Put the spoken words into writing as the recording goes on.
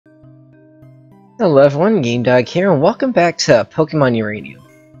Hello everyone, GameDog here, and welcome back to Pokemon Uranium.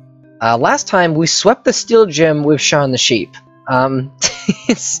 Last time we swept the Steel Gym with Sean the Sheep. I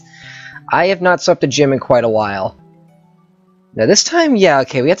have not swept a gym in quite a while. Now this time, yeah,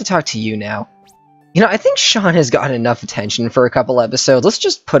 okay, we have to talk to you now. You know, I think Sean has gotten enough attention for a couple episodes. Let's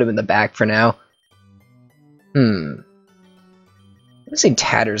just put him in the back for now. Let's see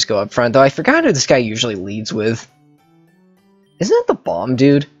Tatters go up front, though I forgot who this guy usually leads with. Isn't that the bomb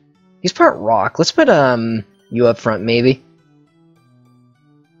dude? He's part rock. Let's put, you up front, maybe.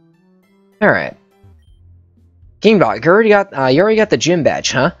 Alright. GameDog, you already got the gym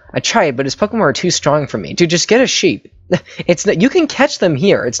badge, huh? I tried, but his Pokemon are too strong for me. Dude, just get a sheep. You can catch them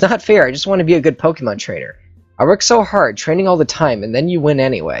here. It's not fair. I just want to be a good Pokemon trainer. I work so hard, training all the time, and then you win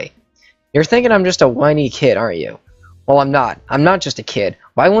anyway. You're thinking I'm just a whiny kid, aren't you? Well, I'm not. I'm not just a kid.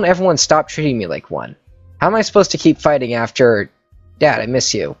 Why won't everyone stop treating me like one? How am I supposed to keep fighting after... Dad, I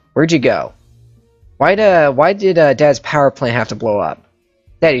miss you. Where'd you go? Why did Dad's power plant have to blow up?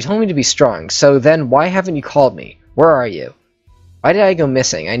 Dad, you told me to be strong, so then why haven't you called me? Where are you? Why did I go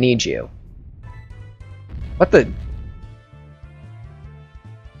missing? I need you. What the...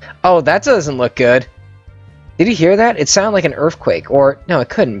 Oh, that doesn't look good. Did you hear that? It sounded like an earthquake, or... No, it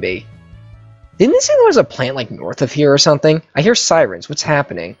couldn't be. Didn't they say there was a plant, like, north of here or something? I hear sirens. What's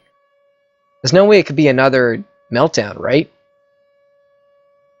happening? There's no way it could be another meltdown, right?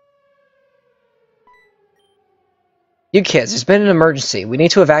 You kids, there's been an emergency. We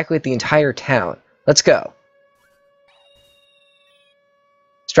need to evacuate the entire town. Let's go.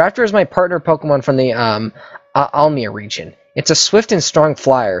 Straptor is my partner Pokemon from the Almia region. It's a swift and strong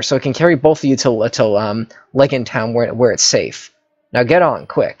flyer, so it can carry both of you to Legan Town where it's safe. Now get on,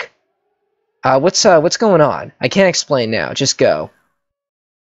 quick. What's going on? I can't explain now. Just go.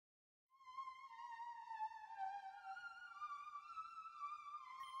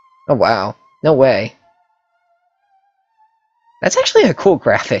 Oh wow. No way. That's actually a cool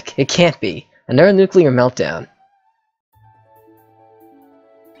graphic. It can't be. Another nuclear meltdown.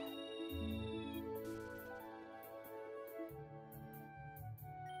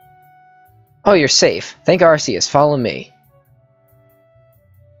 Oh, you're safe. Thank Arceus. Follow me.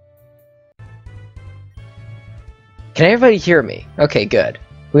 Can everybody hear me? Okay, good.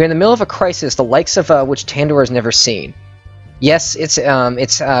 We're in the middle of a crisis, the likes of which Tandor has never seen. Yes, it's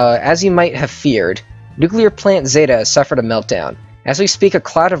as you might have feared. Nuclear plant Zeta has suffered a meltdown. As we speak, a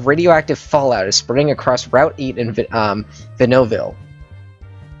cloud of radioactive fallout is spreading across Route 8 in Vinoville.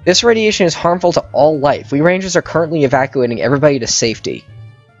 This radiation is harmful to all life. We Rangers are currently evacuating everybody to safety.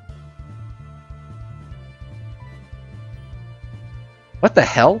 What the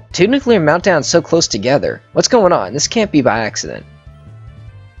hell? Two nuclear meltdowns so close together. What's going on? This can't be by accident.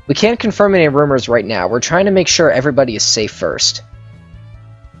 We can't confirm any rumors right now. We're trying to make sure everybody is safe first.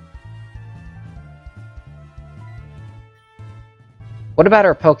 What about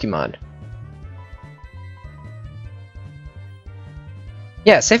our Pokemon?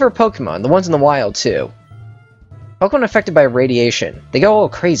 Yeah, save our Pokemon, the ones in the wild too. Pokemon affected by radiation. They go all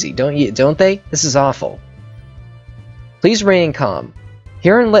crazy, don't they? This is awful. Please remain calm.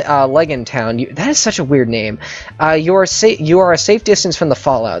 Here in Legan Town, that is such a weird name. You are a safe distance from the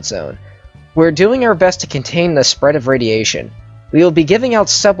fallout zone. We're doing our best to contain the spread of radiation. We will be giving out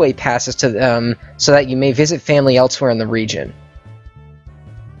subway passes to so that you may visit family elsewhere in the region.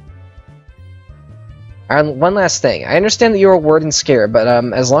 One last thing. I understand that you are worried and scared, but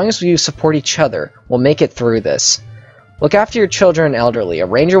as long as you support each other, we'll make it through this. Look after your children and elderly. A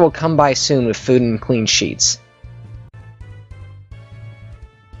ranger will come by soon with food and clean sheets.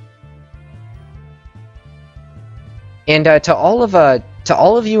 And to all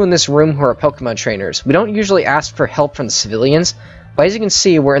of you in this room who are Pokemon trainers, we don't usually ask for help from the civilians, but as you can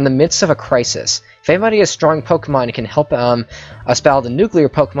see, we're in the midst of a crisis. If anybody has strong Pokemon and can help us battle the nuclear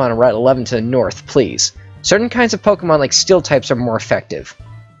Pokemon on Route 11 to the north, please. Certain kinds of Pokemon like Steel types are more effective.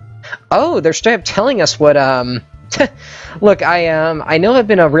 Oh, they're straight up telling us what Look, I know I've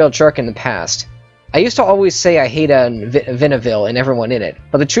been a real jerk in the past. I used to always say I hate Vinoville and everyone in it,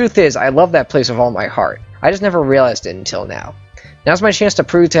 but the truth is I love that place with all my heart. I just never realized it until now. Now's my chance to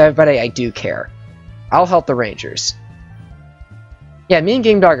prove to everybody I do care. I'll help the Rangers. Yeah, me and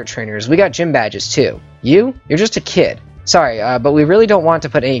GameDog are trainers. We got gym badges too. You're just a kid. Sorry, but we really don't want to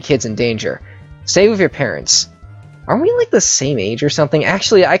put any kids in danger. Stay with your parents. Aren't we like the same age or something?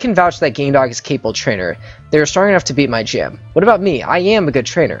 Actually, I can vouch that GameDog is a capable trainer. They're strong enough to beat my gym. What about me? I am a good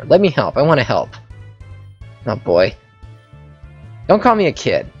trainer. Let me help. I want to help. Oh boy. Don't call me a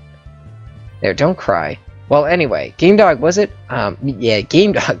kid. There, don't cry. Well, anyway, GameDog, was it? Yeah,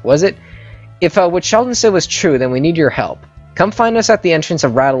 GameDog, was it? If what Sheldon said was true, then we need your help. Come find us at the entrance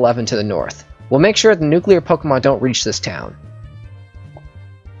of Route 11 to the north. We'll make sure the nuclear Pokemon don't reach this town.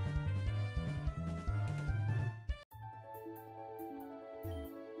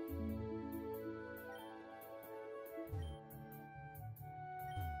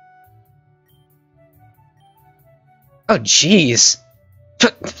 Oh, jeez.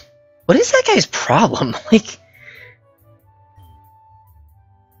 What is that guy's problem? Like...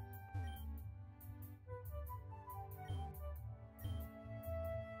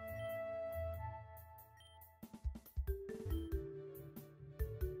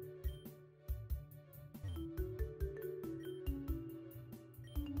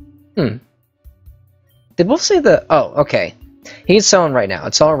 They both say the... Oh, okay. He's selling right now.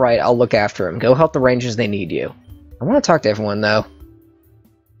 It's alright, I'll look after him. Go help the Rangers, they need you. I want to talk to everyone, though.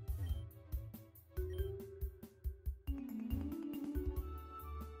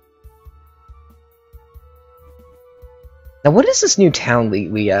 Now, what is this new town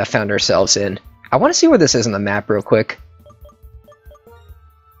we found ourselves in? I want to see where this is on the map real quick.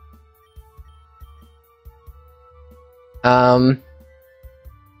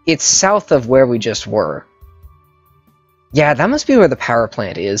 It's south of where we just were. Yeah, that must be where the power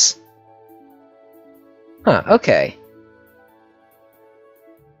plant is. Huh, okay.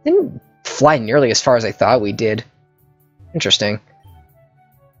 Didn't fly nearly as far as I thought we did. Interesting.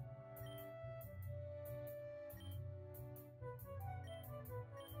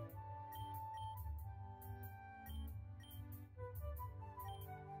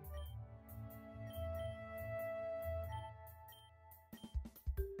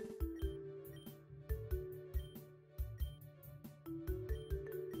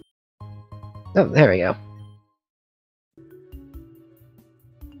 Oh, there we go.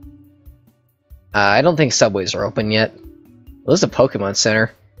 I don't think subways are open yet. Well, this is a Pokemon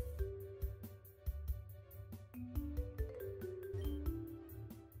Center.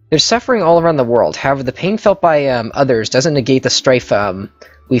 There's suffering all around the world. However, the pain felt by others doesn't negate the strife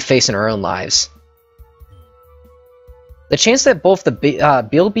we face in our own lives. The chance that both the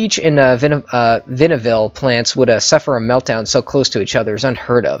Beale Beach and Vinaville plants would suffer a meltdown so close to each other is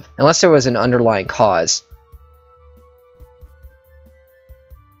unheard of, unless there was an underlying cause.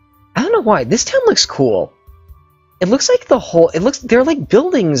 I don't know why. This town looks cool. It looks like the whole... They're like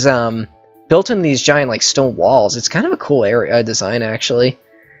buildings built in these giant like stone walls. It's kind of a cool area design, actually.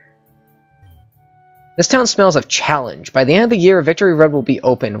 This town smells of challenge. By the end of the year, Victory Road will be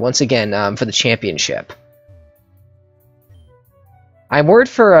opened once again for the championship. I'm worried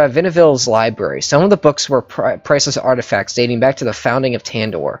for Vinaville's library. Some of the books were priceless artifacts dating back to the founding of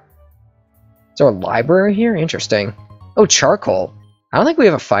Tandor. Is there a library here? Interesting. Oh, charcoal. I don't think we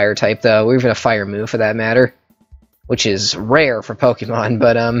have a fire type, though, or even a fire move for that matter. Which is rare for Pokemon,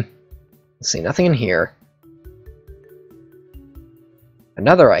 but, let's see, nothing in here.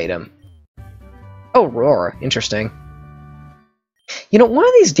 Another item. Oh, Roar. Interesting. You know, one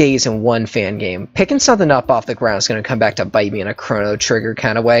of these days in one fan game, picking something up off the ground is going to come back to bite me in a Chrono Trigger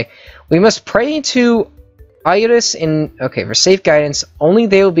kind of way. We must pray to Iodus for safe guidance. Only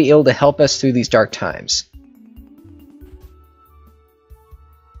they will be able to help us through these dark times.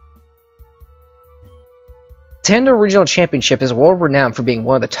 Tandor Regional Championship is world-renowned for being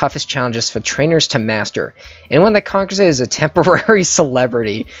one of the toughest challenges for trainers to master. Anyone that conquers it is a temporary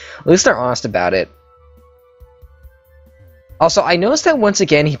celebrity. At least they're honest about it. Also, I noticed that once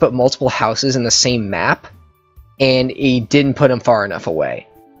again he put multiple houses in the same map, and he didn't put them far enough away.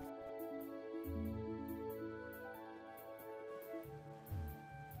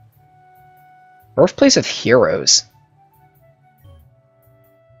 Birthplace of Heroes.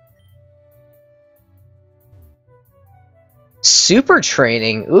 Super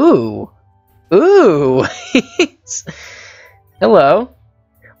training. Ooh. Ooh. Hello.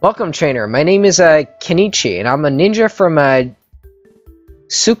 Welcome, trainer. My name is Kenichi, and I'm a ninja from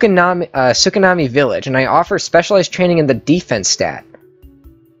Tsukunami Village, and I offer specialized training in the defense stat.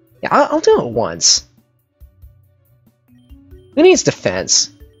 Yeah, I'll do it once. Who needs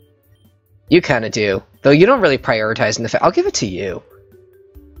defense? You kind of do. Though you don't really prioritize in defense. I'll give it to you.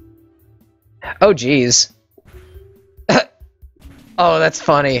 Oh, jeez. Oh, that's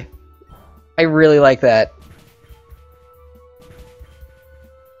funny. I really like that.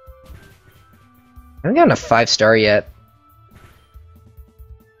 I haven't gotten a 5-star yet.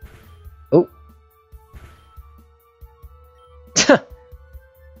 Oh.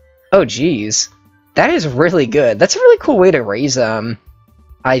 Oh, geez. That is really good. That's a really cool way to raise,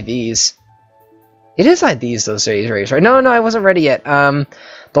 IVs. It is IVs, those raise, right? No, I wasn't ready yet.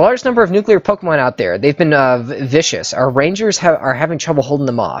 The largest number of nuclear Pokemon out there. They've been, vicious. Our Rangers are having trouble holding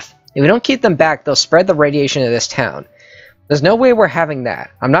them off. If we don't keep them back, they'll spread the radiation to this town. There's no way we're having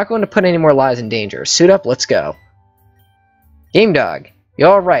that. I'm not going to put any more lives in danger. Suit up, let's go. Game Dog, you're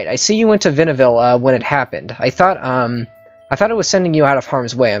alright. I see you went to Vinaville when it happened. I thought it was sending you out of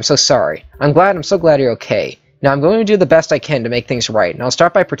harm's way. I'm so sorry. I'm so glad you're okay. Now I'm going to do the best I can to make things right, and I'll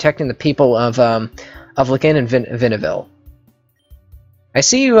start by protecting the people of Lycan and Vinaville. I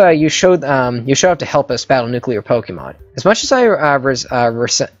see you showed up to help us battle nuclear Pokemon. As much as I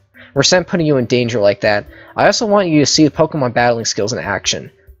resent putting you in danger like that, I also want you to see the Pokemon battling skills in action.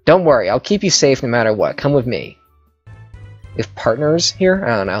 Don't worry, I'll keep you safe no matter what. Come with me. If partners here?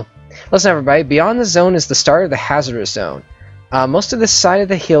 I don't know. Listen everybody, beyond the zone is the start of the hazardous zone. Most of this side of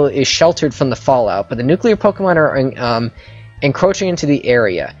the hill is sheltered from the fallout, but the nuclear Pokemon are encroaching into the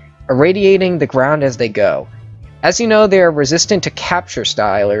area, irradiating the ground as they go. As you know, they are resistant to capture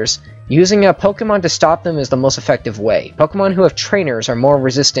stylers. Using a Pokemon to stop them is the most effective way. Pokemon who have trainers are more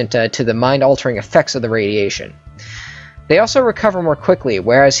resistant to the mind-altering effects of the radiation. They also recover more quickly,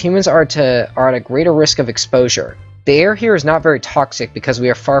 whereas humans are at a greater risk of exposure. The air here is not very toxic because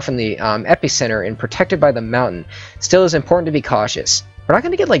we are far from the epicenter and protected by the mountain. Still, it's important to be cautious. We're not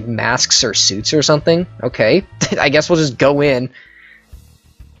going to get, like, masks or suits or something. Okay. I guess we'll just go in.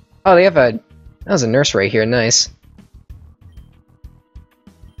 Oh, they have a... That was a nurse right here. Nice.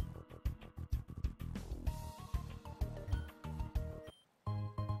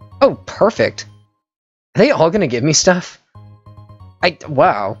 Oh, perfect. Are they all going to give me stuff?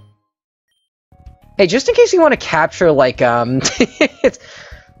 Wow. Hey, just in case you want to capture, like, let's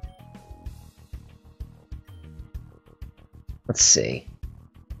see.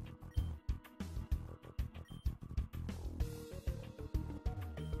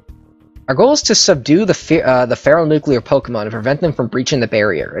 Our goal is to subdue the feral nuclear Pokemon and prevent them from breaching the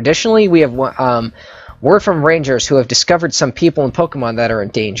barrier. Additionally, we have word from rangers who have discovered some people and Pokemon that are in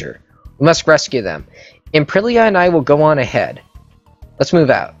danger. We must rescue them. Imprilia and I will go on ahead. Let's move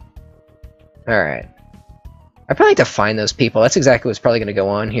out. Alright. I probably need to find those people. That's exactly what's probably going to go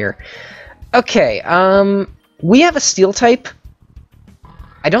on here. Okay, we have a Steel type.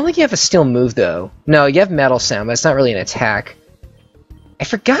 I don't think you have a Steel move, though. No, you have Metal Sound, but it's not really an attack. I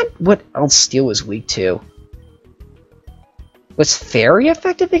forgot what else Steel was weak to. Was Fairy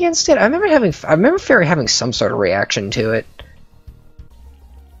effective against it? I remember Fairy having some sort of reaction to it.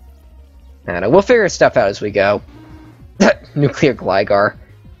 I don't know. We'll figure stuff out as we go. Nuclear Gligar.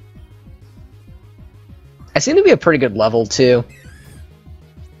 I seem to be a pretty good level, too.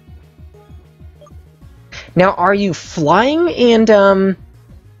 Now, are you flying and,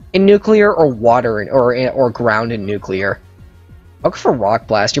 in nuclear, or water, or ground in nuclear? I'll go for Rock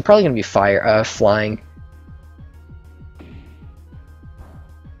Blast. You're probably going to be flying.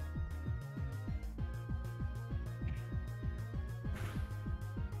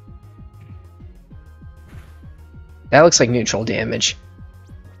 That looks like neutral damage.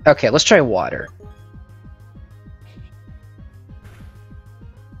 Okay, let's try water.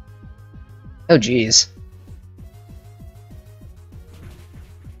 Oh, jeez.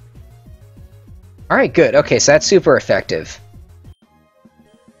 Alright, good. Okay, so that's super effective.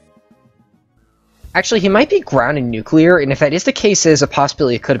 Actually, he might be ground and nuclear, and if that is the case, there's a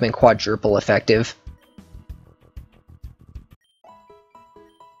possibility it could have been quadruple effective.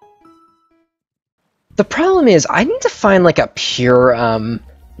 The problem is, I need to find, like, a pure,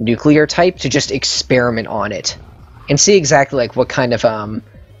 nuclear type to just experiment on it. And see exactly, like, what kind of,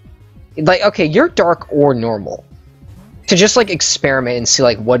 like, okay, you're dark or normal. To just, like, experiment and see,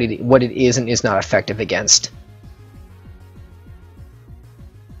 like, what it is and is not effective against.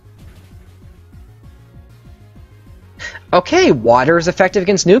 Okay, water is effective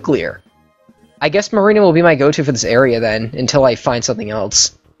against nuclear. I guess Marina will be my go-to for this area, then, until I find something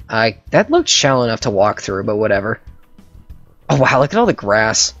else. That looked shallow enough to walk through, but whatever. Oh wow, look at all the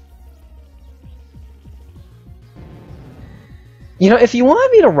grass. You know, if you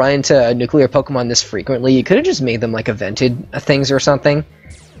wanted me to run into nuclear Pokemon this frequently, you could have just made them, like, evented things or something.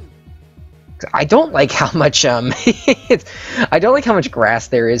 I don't like how much, I don't like how much grass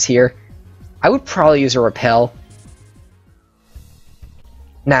there is here. I would probably use a Repel.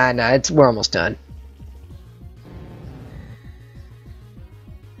 Nah, we're almost done.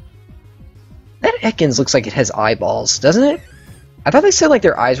 That Ekans looks like it has eyeballs, doesn't it? I thought they said, like,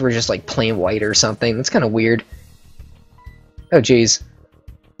 their eyes were just, like, plain white or something. That's kind of weird. Oh, jeez.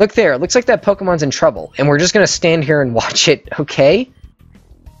 Look there, it looks like that Pokemon's in trouble, and we're just gonna stand here and watch it, okay?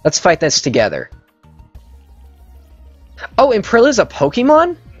 Let's fight this together. Oh, Imprilla's a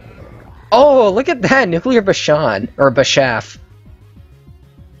Pokemon? Oh, look at that! Nuclear Bashan, or Bashaf.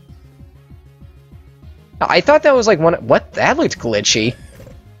 I thought that was like one... What? That looked glitchy.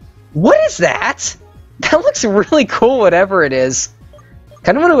 What is that? That looks really cool, whatever it is.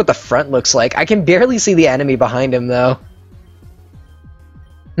 Kind of wonder what the front looks like. I can barely see the enemy behind him, though.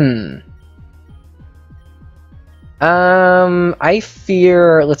 I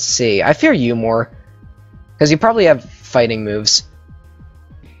fear... Let's see. I fear you more. Because you probably have fighting moves.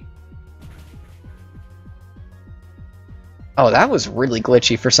 Oh, that was really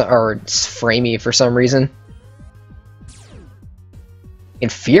glitchy for some... or framey for some reason.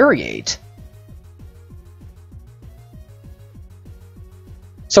 Infuriate?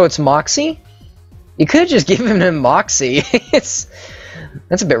 So it's Moxie? You could have just given him Moxie. That's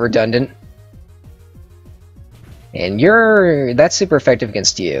a bit redundant. And that's super effective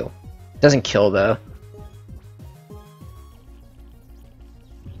against you. Doesn't kill though.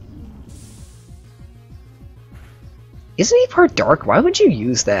 Isn't he part dark? Why would you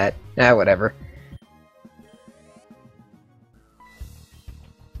use that? Ah, whatever.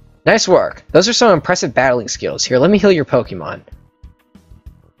 Nice work. Those are some impressive battling skills. Here, let me heal your Pokemon.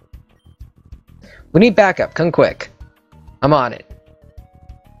 We need backup. Come quick. I'm on it.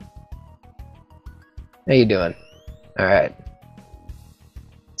 How you doing? Alright.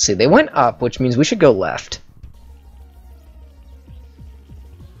 See, they went up, which means we should go left.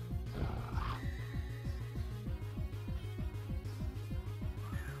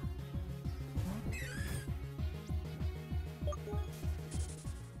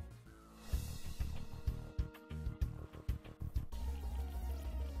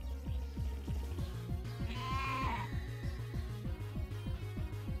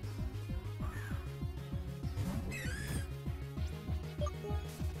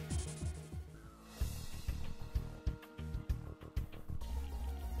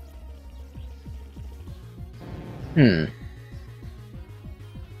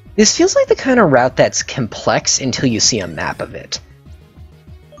 This feels like the kind of route that's complex until you see a map of it.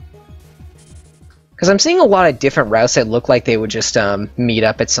 Because I'm seeing a lot of different routes that look like they would just meet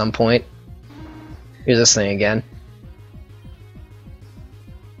up at some point. Here's this thing again.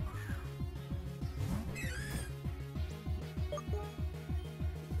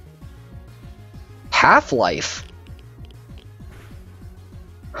 Half-Life?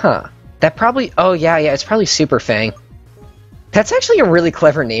 Huh. That probably... oh, yeah, it's probably Super Fang. That's actually a really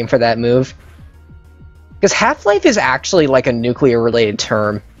clever name for that move. Because Half-Life is actually like a nuclear-related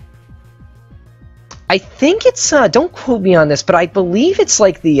term. I think it's... don't quote me on this, but I believe it's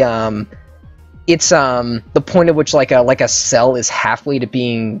like the... it's the point at which like a cell is halfway to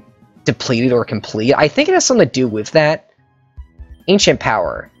being depleted or complete. I think it has something to do with that. Ancient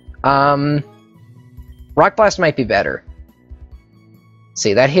Power. Rock Blast might be better.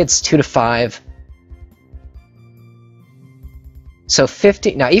 See, that hits 2 to 5. So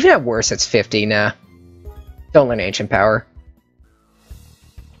 50... now, even at worst, it's 50. Nah. Don't learn Ancient Power.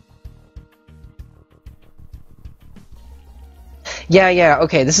 Yeah,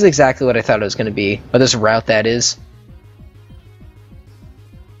 okay, this is exactly what I thought it was going to be. Or this route, that is.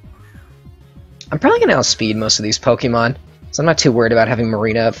 I'm probably going to outspeed most of these Pokemon, so I'm not too worried about having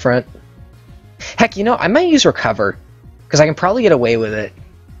Marina up front. Heck, you know, I might use Recover, because I can probably get away with it.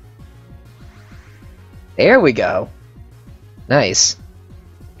 There we go. Nice.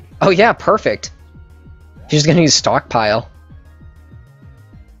 Oh yeah, perfect. She's gonna use Stockpile.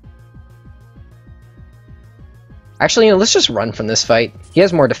 Actually, you know, let's just run from this fight. He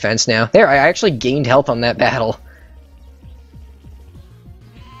has more defense now. There, I actually gained health on that battle.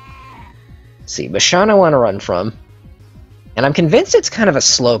 Let's see, Bashan I want to run from. And I'm convinced it's kind of a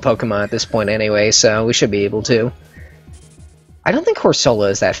slow Pokemon at this point anyway, so we should be able to. I don't think Corsola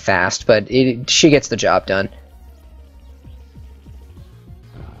is that fast, but she gets the job done.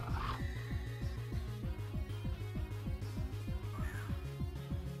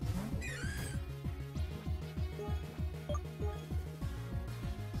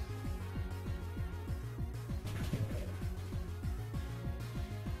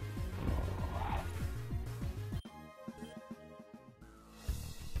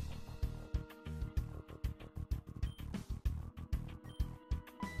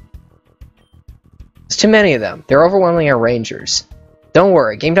 Too many of them. They're overwhelming our rangers. Don't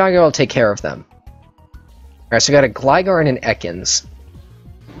worry, Game Doggo will take care of them. Alright, so we got a Gligar and an Ekans.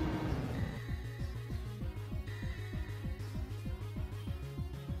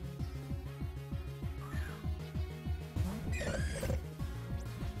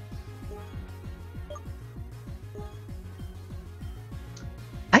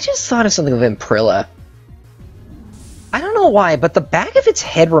 I just thought of something with Imprilla. I don't know why, but the back of its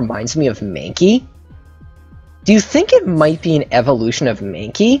head reminds me of Mankey. Do you think it might be an evolution of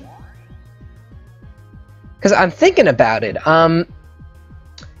Mankey? Because I'm thinking about it. I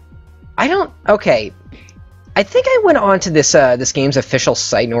don't... okay. I think I went onto this this game's official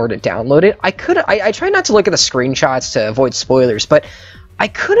site in order to download it. I tried not to look at the screenshots to avoid spoilers, but I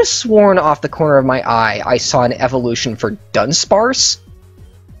could have sworn off the corner of my eye I saw an evolution for Dunsparce.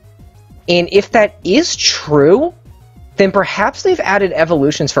 And if that is true, then perhaps they've added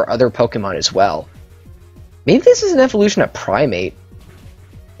evolutions for other Pokemon as well. Maybe this is an evolution of Primate.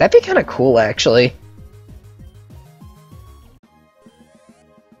 That'd be kind of cool, actually.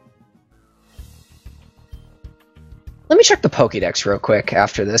 Let me check the Pokédex real quick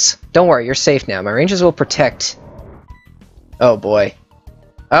after this. Don't worry, you're safe now. My rangers will protect... Oh boy.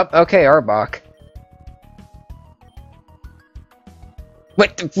 Okay, Arbok.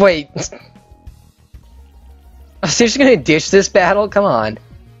 Wait. Oh, so you're just gonna ditch this battle? Come on.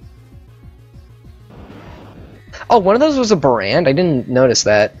 Oh, one of those was a Brand? I didn't notice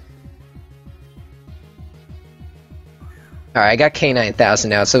that. Alright, I got K9000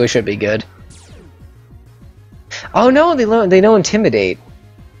 now, so we should be good. Oh no, they know Intimidate.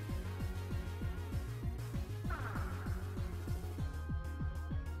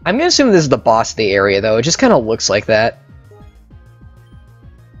 I'm gonna assume this is the boss of the area, though. It just kind of looks like that.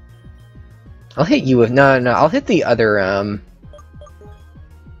 I'll hit you with... No, I'll hit the other, I'll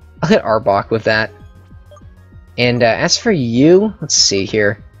hit Arbok with that. And, as for you... Let's see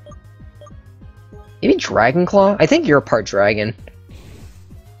here. Maybe Dragon Claw? I think you're a part dragon.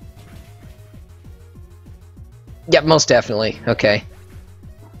 Yep, most definitely. Okay.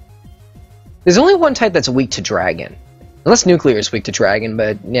 There's only one type that's weak to dragon. Unless nuclear is weak to dragon,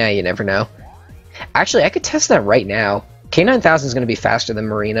 but yeah, you never know. Actually, I could test that right now. K9000 is going to be faster than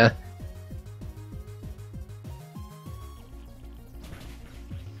Marina.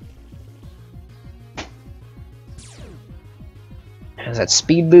 Has that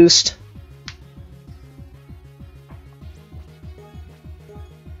speed boost?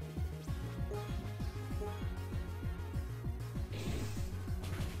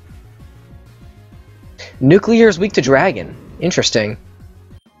 Nuclear is weak to Dragon. Interesting.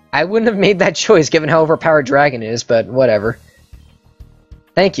 I wouldn't have made that choice given how overpowered Dragon is, but whatever.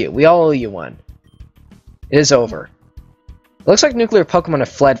 Thank you. We all owe you one. It is over. It looks like nuclear Pokemon have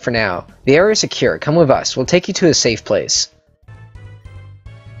fled for now. The area is secure. Come with us. We'll take you to a safe place.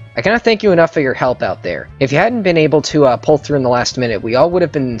 I cannot thank you enough for your help out there. If you hadn't been able to pull through in the last minute, we all would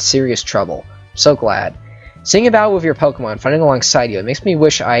have been in serious trouble. So glad. Seeing about with your Pokemon, fighting alongside you, it makes me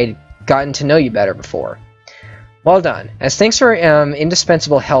wish I'd gotten to know you better before. Well done. As thanks for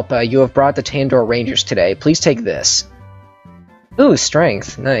indispensable help you have brought the Tandor Rangers today, please take this. Ooh,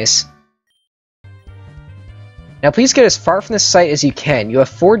 strength. Nice. Now please get as far from this site as you can. You have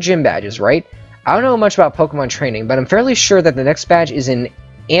 4 gym badges, right? I don't know much about Pokemon training, but I'm fairly sure that the next badge is in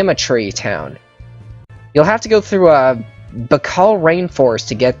Amatry Town. You'll have to go through Bakal Rainforest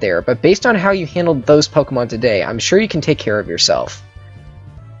to get there, but based on how you handled those Pokemon today, I'm sure you can take care of yourself.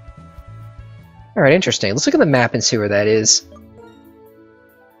 Alright, interesting. Let's look at the map and see where that is.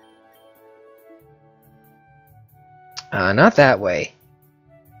 Not that way.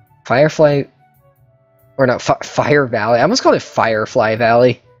 Firefly... Or no, Fire Valley. I almost called it Firefly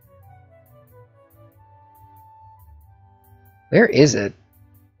Valley. Where is it?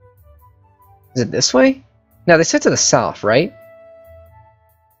 Is it this way? No, they said to the south, right?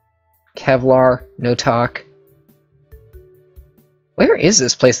 Kevlar, no talk. Where is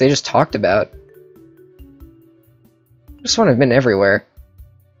this place they just talked about? I just want to have been everywhere.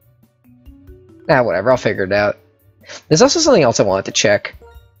 Ah, whatever, I'll figure it out. There's also something else I wanted to check.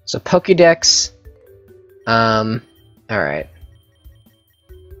 So, Pokédex. Alright.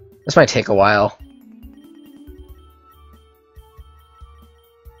 This might take a while.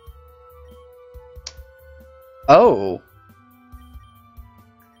 Oh.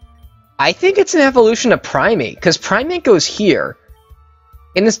 I think it's an evolution of Primate, because Primate goes here.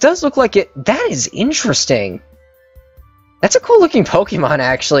 And this does look like it... That is interesting. That's a cool looking Pokemon,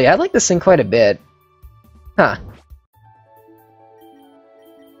 actually. I like this thing quite a bit. Huh.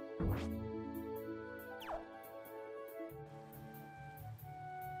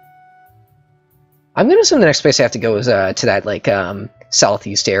 I'm gonna assume the next place I have to go is to that, like,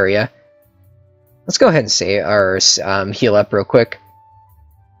 southeast area. Let's go ahead and save, or heal up real quick.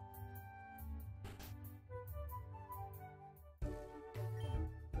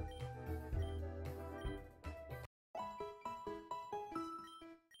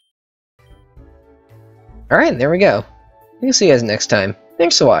 Alright, there we go. We'll see you guys next time.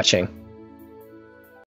 Thanks for watching.